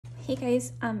Hey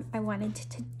guys, I wanted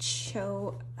to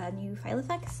show a new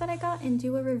Filofax that I got and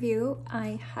do a review.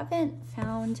 I haven't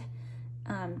found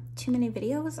too many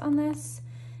videos on this,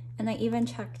 and I even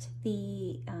checked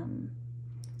the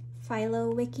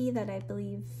Philo wiki that I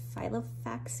believe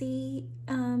Filofaxy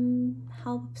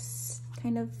helps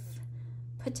kind of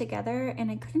put together,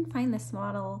 and I couldn't find this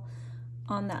model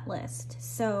on that list.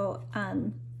 So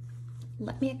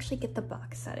let me actually get the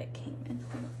box that it came in.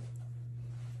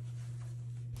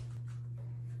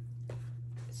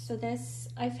 So this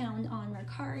I found on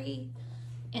Mercari,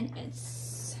 and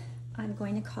it's, I'm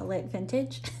going to call it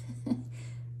vintage,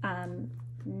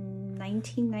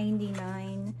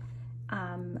 1999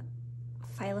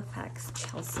 Filofax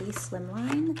Chelsea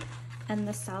Slimline, and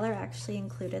the seller actually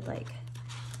included like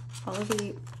all of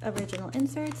the original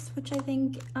inserts, which I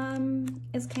think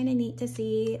is kind of neat to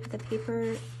see. The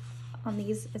paper on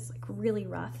these is like really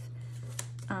rough,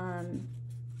 and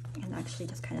actually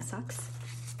just kind of sucks.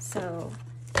 So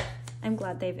I'm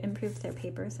glad they've improved their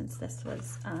paper since this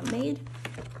was made.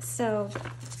 So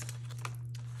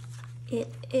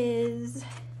it is,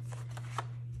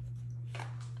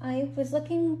 I was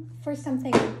looking for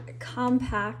something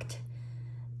compact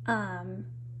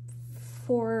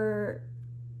for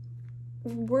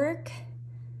work.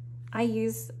 I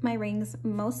use my rings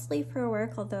mostly for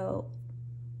work, although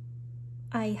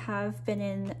I have been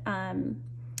in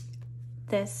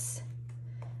this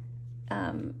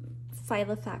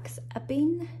Filofax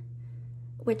Epping,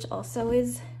 which also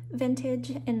is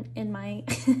vintage in my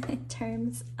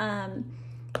terms,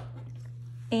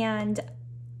 and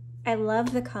I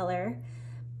love the color,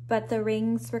 but the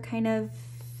rings were kind of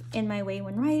in my way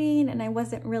when writing, and I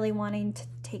wasn't really wanting to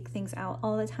take things out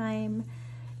all the time,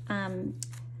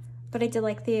 but I did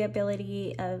like the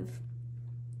ability of,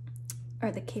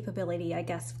 or the capability, I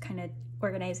guess, kind of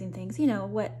organizing things, you know,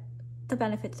 what the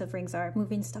benefits of rings are,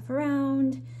 moving stuff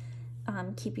around,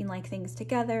 keeping like things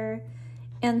together.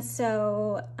 And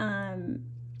so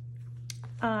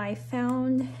I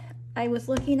was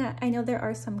looking at, I know there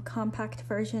are some compact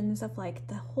versions of like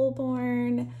the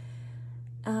Holborn,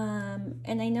 and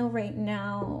I know right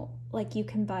now like you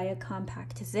can buy a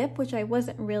compact zip, which I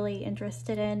wasn't really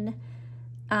interested in.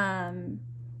 I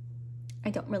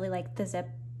don't really like the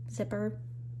zipper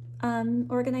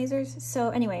organizers. So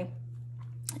anyway,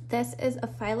 this is a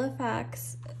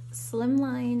Filofax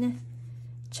Slimline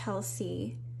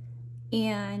Chelsea,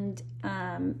 and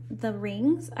the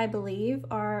rings I believe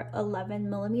are 11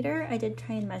 millimeter. I did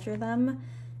try and measure them,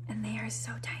 and they are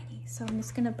so tiny. So I'm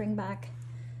just gonna bring back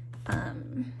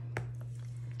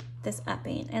this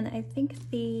Epping, and I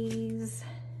think these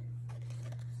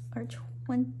are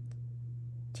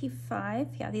 25.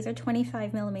 Yeah, these are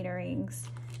 25 millimeter rings.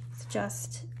 It's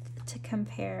just to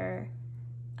compare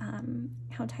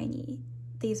how tiny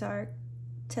these are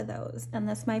to those, and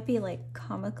this might be like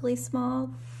comically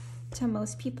small to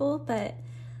most people, but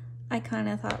I kind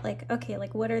of thought like, okay,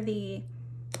 like what are the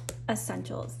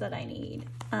essentials that I need?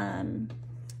 And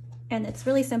it's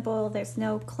really simple. There's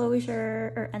no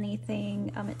closure or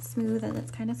anything. It's smooth and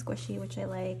it's kind of squishy, which I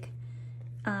like.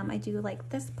 I do like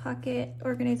this pocket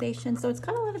organization, so it's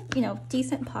got a lot of, you know,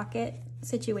 decent pocket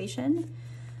situation.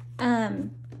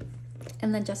 And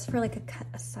then just for like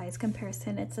a size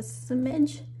comparison, it's a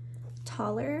smidge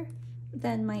taller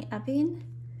than my Epping,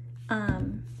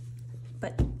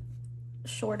 but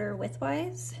shorter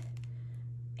widthwise,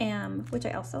 which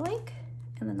I also like.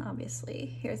 And then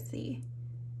obviously here's the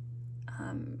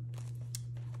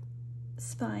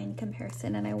spine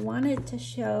comparison, and I wanted to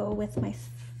show with my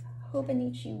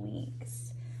Hobonichi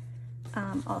weeks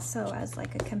also as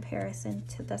like a comparison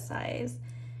to the size.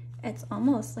 It's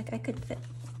almost like I could fit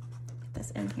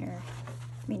this in here.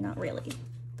 I mean, not really,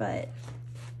 but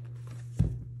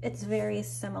it's very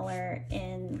similar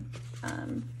in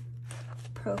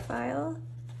profile,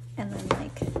 and then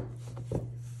like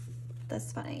the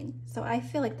spine. So I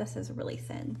feel like this is really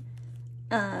thin.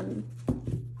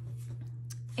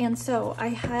 And so I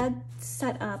had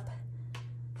set up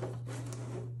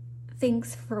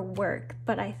things for work,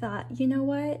 but I thought, you know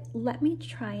what? Let me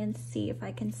try and see if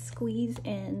I can squeeze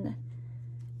in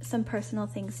some personal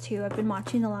things too. I've been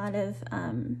watching a lot of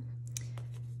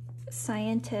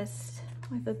scientists.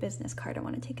 I have a business card I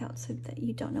want to take out so that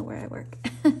you don't know where I work.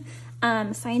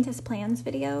 Scientist plans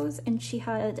videos, and she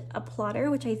had a plotter,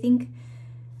 which I think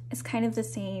is kind of the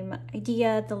same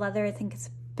idea. The leather, I think, is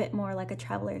a bit more like a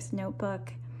traveler's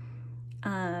notebook.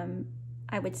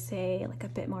 I would say like a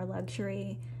bit more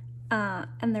luxury,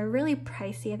 and they're really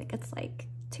pricey. I think it's like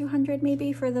 $200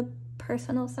 maybe for the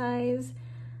personal size.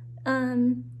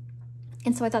 And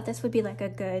so I thought this would be like a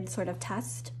good sort of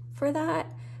test for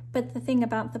that. But the thing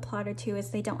about the plotter too is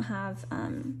they don't have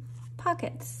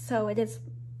pockets, so it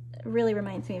really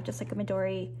reminds me of just like a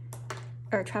Midori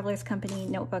or Traveler's Company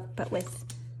notebook, but with,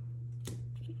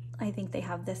 I think they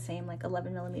have the same like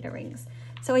 11mm rings.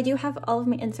 So I do have all of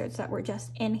my inserts that were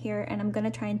just in here, and I'm gonna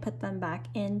try and put them back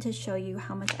in to show you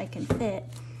how much I can fit.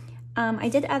 I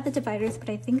did add the dividers, but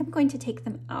I think I'm going to take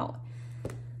them out.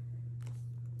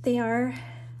 They are,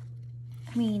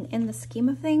 I mean, in the scheme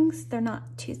of things, they're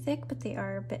not too thick, but they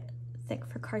are a bit thick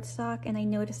for cardstock, and I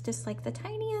noticed just like the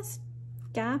tiniest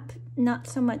gap, not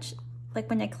so much like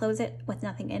when I close it with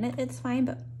nothing in it, it's fine,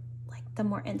 but like the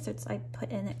more inserts I put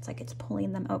in, it's like it's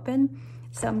pulling them open.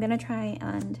 So I'm gonna try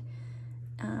and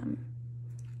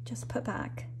just put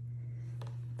back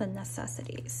the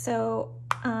necessities. So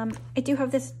I do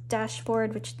have this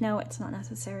dashboard, which no, it's not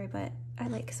necessary, but I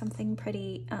like something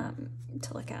pretty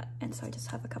to look at, and so I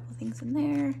just have a couple things in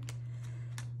there.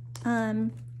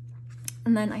 And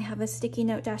then I have a sticky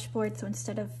note dashboard, so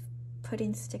instead of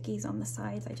putting stickies on the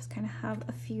sides, I just kind of have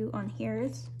a few on here.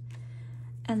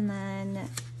 And then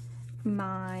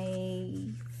my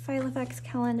Filofax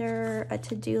calendar, a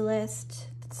to-do list,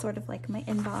 that's sort of like my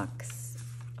inbox,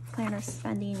 planner,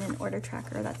 spending, and order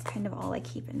tracker. That's kind of all I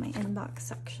keep in my inbox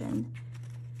section.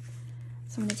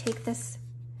 So I'm gonna take this,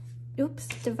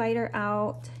 divider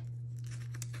out,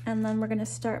 and then we're gonna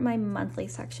start my monthly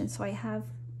section. So I have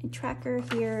a tracker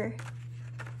here,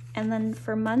 and then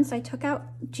for months I took out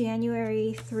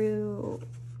January through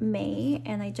May,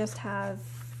 and I just have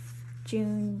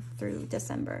June through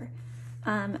December.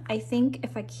 I think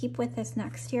if I keep with this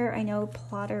next year, I know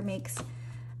Plotter makes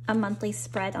a monthly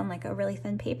spread on like a really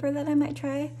thin paper that I might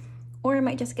try, or I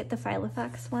might just get the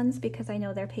Filofax ones because I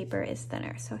know their paper is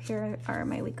thinner. So here are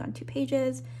my week on 2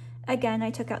 pages. Again, I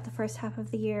took out the first half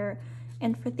of the year,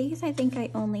 and for these I think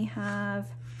I only have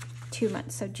 2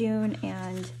 months, so June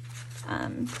and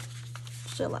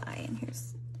July, and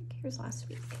here's last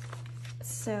week.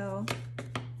 So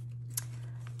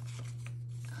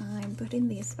I'm putting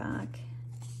these back.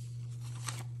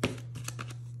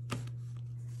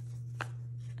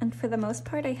 And for the most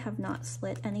part, I have not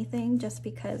slit anything, just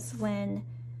because when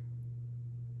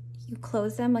you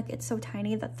close them, like, it's so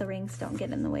tiny that the rings don't get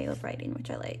in the way of writing,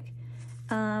 which I like.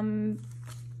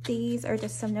 These are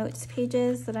just some notes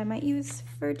pages that I might use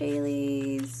for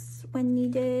dailies when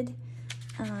needed.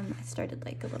 I started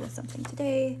like a little something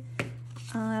today.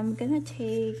 I'm gonna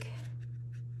take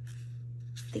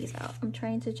these out. I'm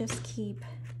trying to just keep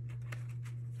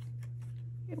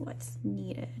what's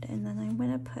needed, and then I'm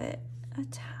gonna put a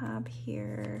tab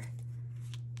here.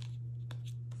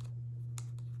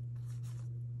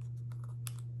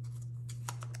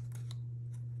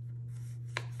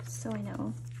 So I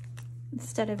know,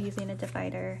 instead of using a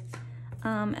divider.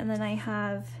 And then I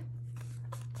have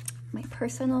my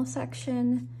personal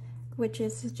section, which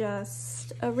is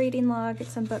just a reading log,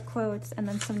 some book quotes, and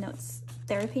then some notes,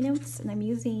 therapy notes, and I'm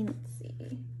using, let's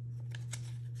see,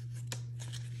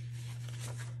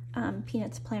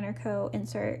 Peanuts Planner Co.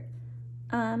 insert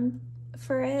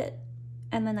for it.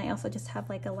 And then I also just have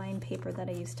like a lined paper that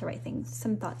I use to write things,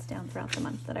 some thoughts down throughout the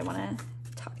month that I want to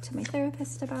talk to my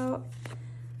therapist about.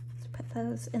 Let's put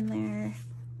those in there.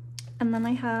 And then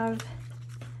I have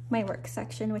my work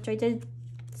section, which I did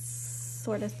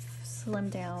sort of slim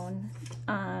down.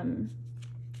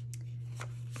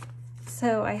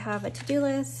 So I have a to-do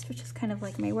list, which is kind of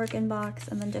like my work inbox,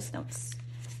 and then just notes.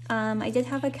 I did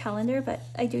have a calendar, but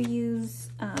I do use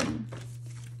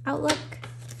Outlook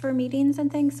for meetings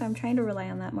and things, so I'm trying to rely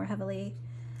on that more heavily.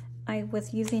 I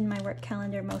was using my work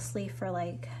calendar mostly for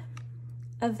like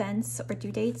events or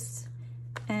due dates,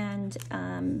 and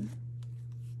I'm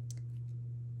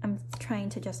trying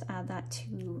to just add that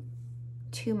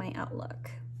to my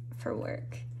Outlook for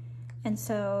work. And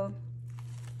so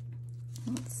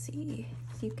let's see,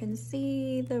 as you can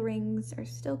see, the rings are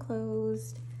still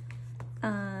closed,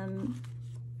 and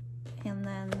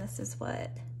then this is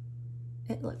what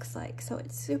it looks like. So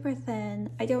it's super thin.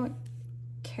 I don't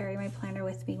carry my planner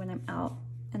with me when I'm out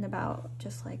and about,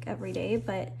 just like every day,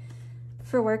 but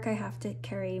for work I have to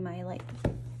carry my like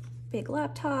big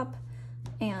laptop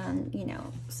and, you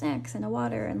know, snacks and a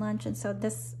water and lunch, and so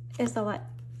this is a lot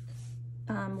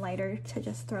lighter to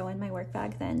just throw in my work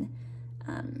bag than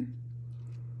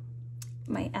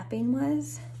my Epping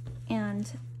was. And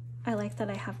I like that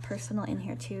I have personal in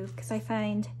here too, because I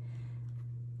find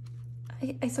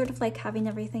I sort of like having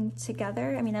everything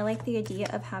together. I mean, I like the idea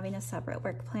of having a separate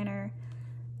work planner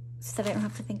so that I don't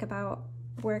have to think about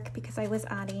work, because I was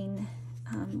adding,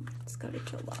 let's go to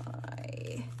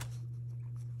July,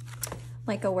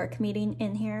 like a work meeting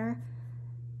in here.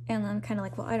 And I'm kind of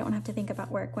like, well, I don't have to think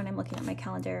about work when I'm looking at my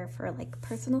calendar for like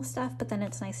personal stuff, but then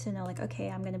it's nice to know like, okay,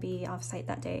 I'm going to be off site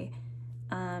that day.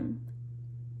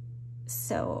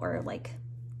 So, or like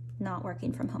not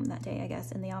working from home that day, I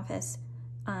guess, in the office.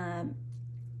 And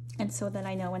so then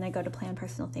I know when I go to plan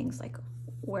personal things, like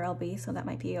where I'll be. So that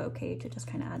might be okay to just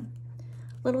kind of add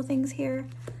little things here.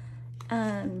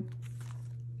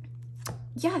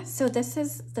 Yeah, so this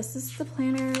is the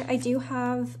planner. I do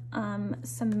have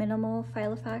some minimal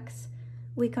Filofax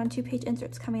week on 2-page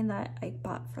inserts coming that I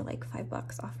bought for like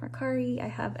 $5 off Mercari. I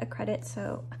have a credit,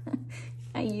 so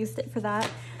I used it for that.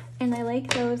 And I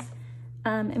like those.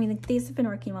 I mean, these have been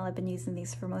working well. I've been using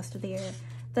these for most of the year.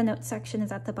 The notes section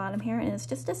is at the bottom here, and it's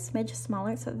just a smidge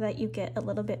smaller so that you get a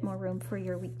little bit more room for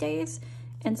your weekdays.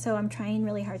 And so I'm trying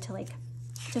really hard to like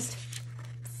just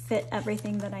fit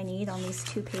everything that I need on these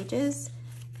 2 pages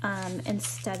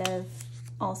instead of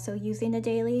also using a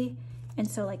daily. And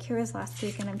so like here was last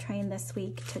week, and I'm trying this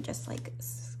week to just like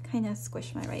kind of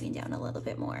squish my writing down a little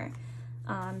bit more.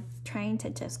 Trying to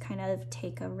just kind of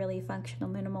take a really functional,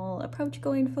 minimal approach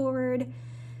going forward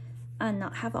and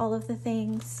not have all of the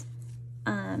things.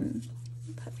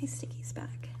 Put my stickies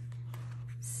back.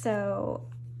 So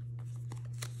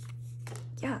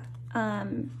yeah,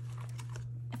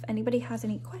 if anybody has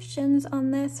any questions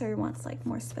on this or wants like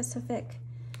more specific,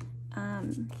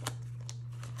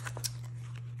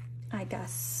 I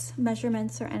guess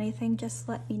measurements or anything, just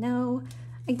let me know.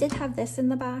 I did have this in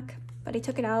the back, but I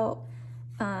took it out.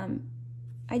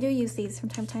 I do use these from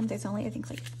time to time. There's only, I think,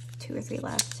 like 2 or 3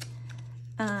 left.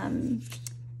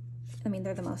 I mean,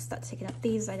 they're the most that's taken up.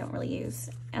 These I don't really use.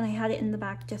 And I had it in the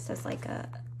back just as like a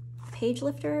page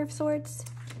lifter of sorts.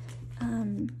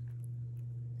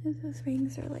 Those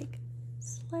rings are like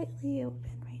slightly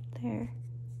open right there.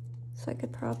 So I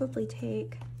could probably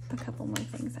take a couple more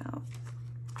things out,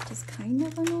 which is kind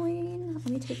of annoying. Let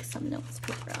me take some notes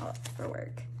paper out for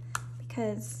work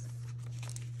because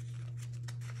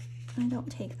I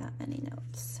don't take that many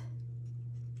notes.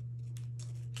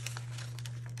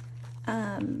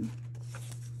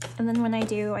 And then when I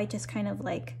do, I just kind of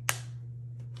like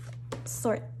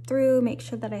sort through, make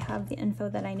sure that I have the info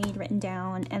that I need written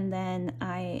down, and then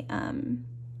I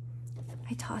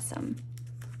toss them,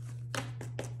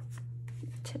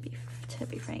 to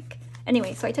be frank.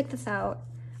 Anyway, so I took this out.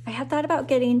 I had thought about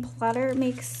getting, Plotter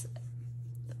makes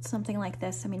something like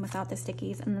this, I mean without the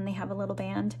stickies, and then they have a little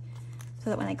band so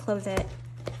that when I close it,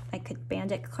 I could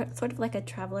band it sort of like a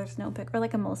traveler's notebook or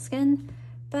like a moleskin,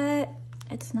 but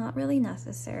it's not really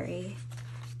necessary.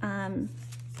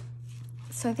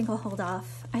 So I think I'll hold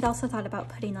off. I'd also thought about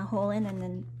putting a hole in and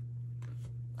then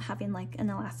having like an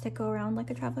elastic go around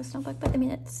like a traveler's notebook, but I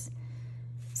mean it's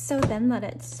so thin that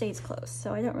it stays close,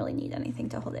 so I don't really need anything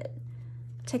to hold it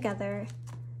together.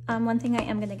 One thing I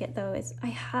am gonna get though is I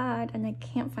had, and I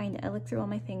can't find it, I looked through all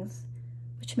my things,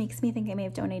 which makes me think I may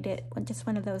have donated just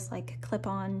one of those like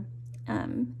clip-on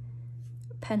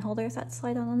pen holders that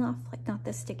slide on and off, like not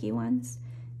the sticky ones.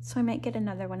 So I might get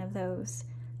another one of those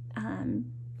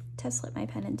to slip my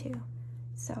pen into.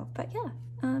 So, but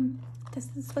yeah, this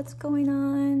is what's going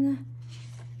on.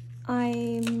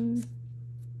 I'm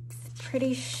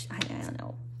pretty I don't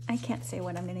know. I can't say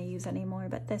what I'm gonna use anymore,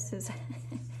 but this is,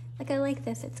 like I like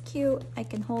this, it's cute, I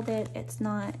can hold it, it's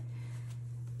not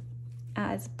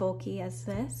as bulky as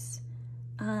this.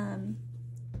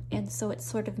 And so it's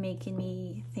sort of making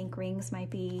me think rings might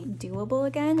be doable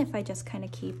again if I just kind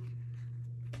of keep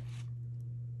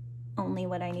only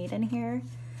what I need in here.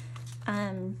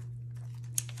 And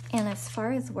as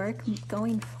far as work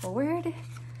going forward,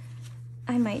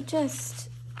 I might just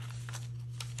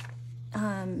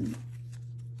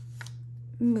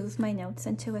move my notes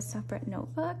into a separate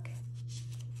notebook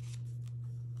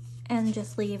and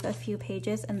just leave a few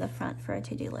pages in the front for a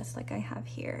to-do list like I have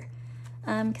here.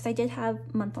 Because I did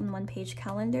have month-on-one page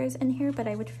calendars in here, but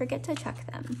I would forget to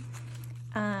check them.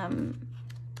 And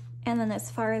then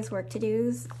as far as work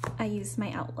to-dos, I used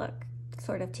my Outlook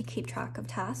sort of to keep track of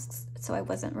tasks, so I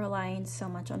wasn't relying so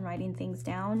much on writing things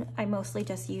down. I mostly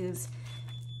just use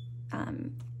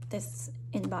this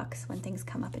inbox when things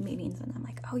come up in meetings and I'm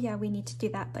like, oh yeah, we need to do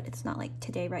that, but it's not like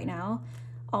today right now.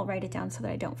 I'll write it down so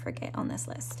that I don't forget on this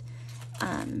list.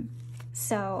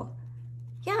 So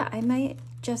yeah, I might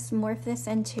just morph this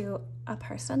into a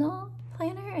personal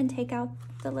planner and take out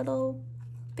the little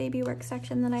baby work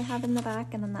section that I have in the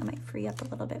back, and then that might free up a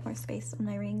little bit more space on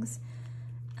my rings.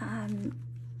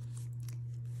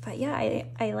 But yeah,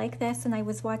 I like this, and I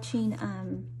was watching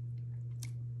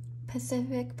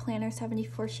Pacific Planner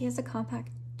 74. She has a compact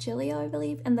Gilio, I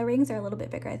believe, and the rings are a little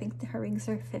bit bigger. I think her rings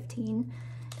are 15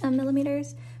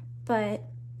 millimeters, but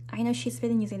I know she's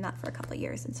been using that for a couple of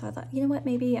years, and so I thought, you know what,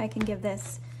 maybe I can give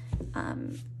this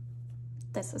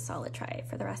this a solid try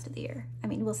for the rest of the year. I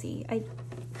mean, we'll see.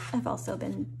 I've also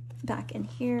been back in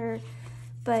here,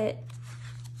 but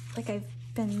like I've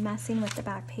been messing with the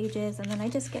back pages, and then I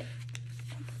just get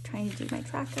like, trying to do my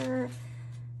tracker,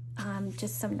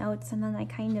 just some notes, and then I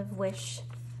kind of wish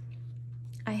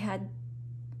I had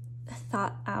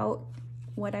thought out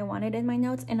what I wanted in my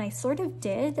notes, and I sort of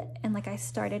did, and like I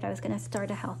was gonna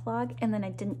start a health log, and then I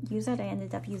didn't use it. I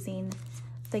ended up using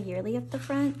the yearly at the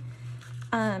front.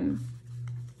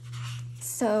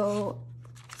 So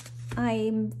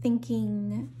I'm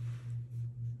thinking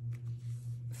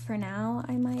for now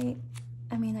I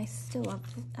mean, I still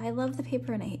love the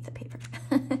paper and I hate the paper.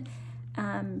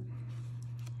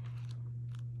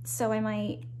 So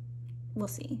we'll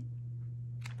see.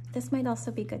 This might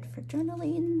also be good for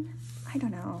journaling. I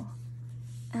don't know.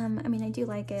 I mean, I do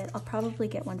like it. I'll probably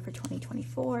get one for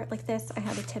 2024. Like this, I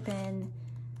had to tip in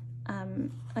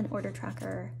an order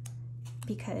tracker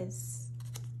because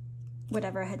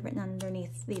whatever I had written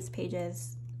underneath these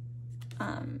pages,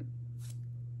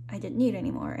 I didn't need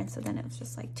anymore. And so then it was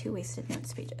just like 2 wasted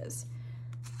notes pages.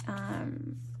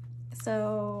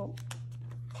 So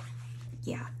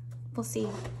yeah, we'll see.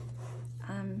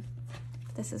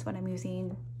 This is what I'm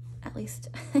using, at least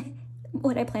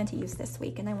what I plan to use this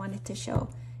week, and I wanted to show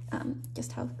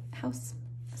just how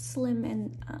slim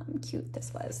and cute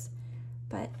this was.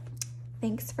 But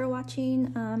thanks for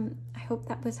watching. I hope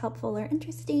that was helpful or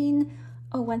interesting.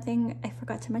 Oh, one thing I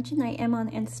forgot to mention, I am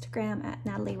on Instagram at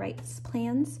Natalie Writes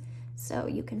Plans, so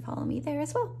you can follow me there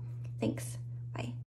as well. Thanks. Bye.